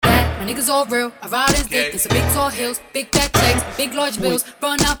niggas all real. I ride in dick, it's a big tall hills, big fat checks, big large bills.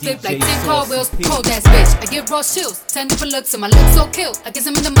 Run out, flip like 10 car wheels. Cold ass bitch, I give raw chills. 10 different looks, and my lips so kill. I kiss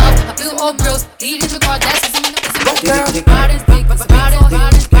him in the mouth, I feel all grills. Eat in the car, that's cause I'm in the ride in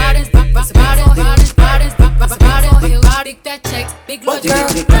dick, big fat checks, big large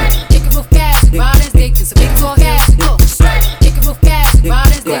bills. Chicken real fast, ride in dick, it's a big tall hills. Chicken real fast,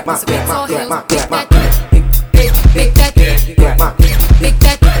 ride in dick, it's a big tall hills. Big fat, big fat, big fat, big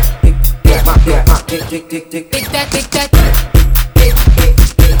fat, big fat, big fat.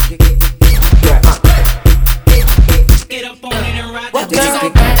 Get up on it and ride My niggas all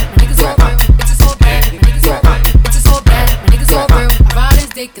bad, my niggas all real, bitches all bad, my niggas all bad, bitches all bad, my niggas all real. I ride in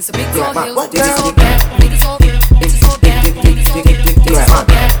dick, it's a big tall hill. Bitches all bad, my niggas all real, bitches all bad, my niggas all real, bitches all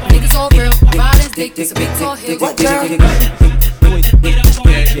bad, my niggas all real. I ride in dick, it's a big tall hill. Get up on it, get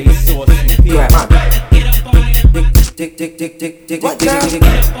up on it, get up on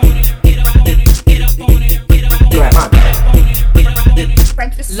it, get up on it, get up on it, get up on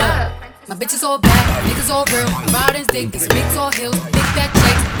it. Love. My bitches all bad, my niggas all real. I ride in dick, it's a big tall hills, big fat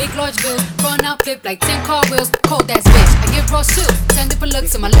checks, big large bills. Run out, flip like 10 car wheels. Cold ass bitch, I give raw chills. 10 different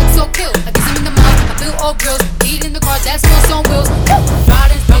looks, and my lips so kill. I kiss him in the mouth, I feel all grills. Eat in the car, that's what's on wheels.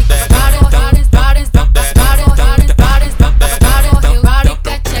 Ride in dick, ride in, ride in, ride in, ride in, ride in, ride in, ride in, ride in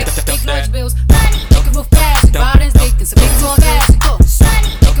fat checks, big large bills. Chicken real fast, ride in dick, it's a big tall hills.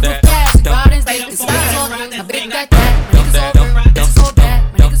 Chicken real fast, ride in dick, it's a big tall hills. My big fat cat, my niggas all real, bitches all bad,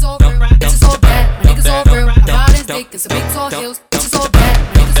 my niggas all real. Bitches all bad, my niggas all real. I ride in dick, it's a big tall hills. Bitches all bad,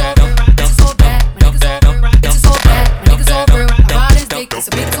 my niggas all real. Bitches all bad, my niggas all real. Bitches all bad, my niggas all real. I ride in dick, it's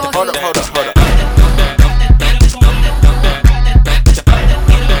a big tall hills. Hold up.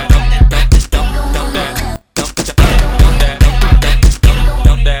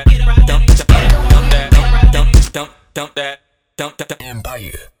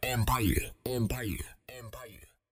 Empire.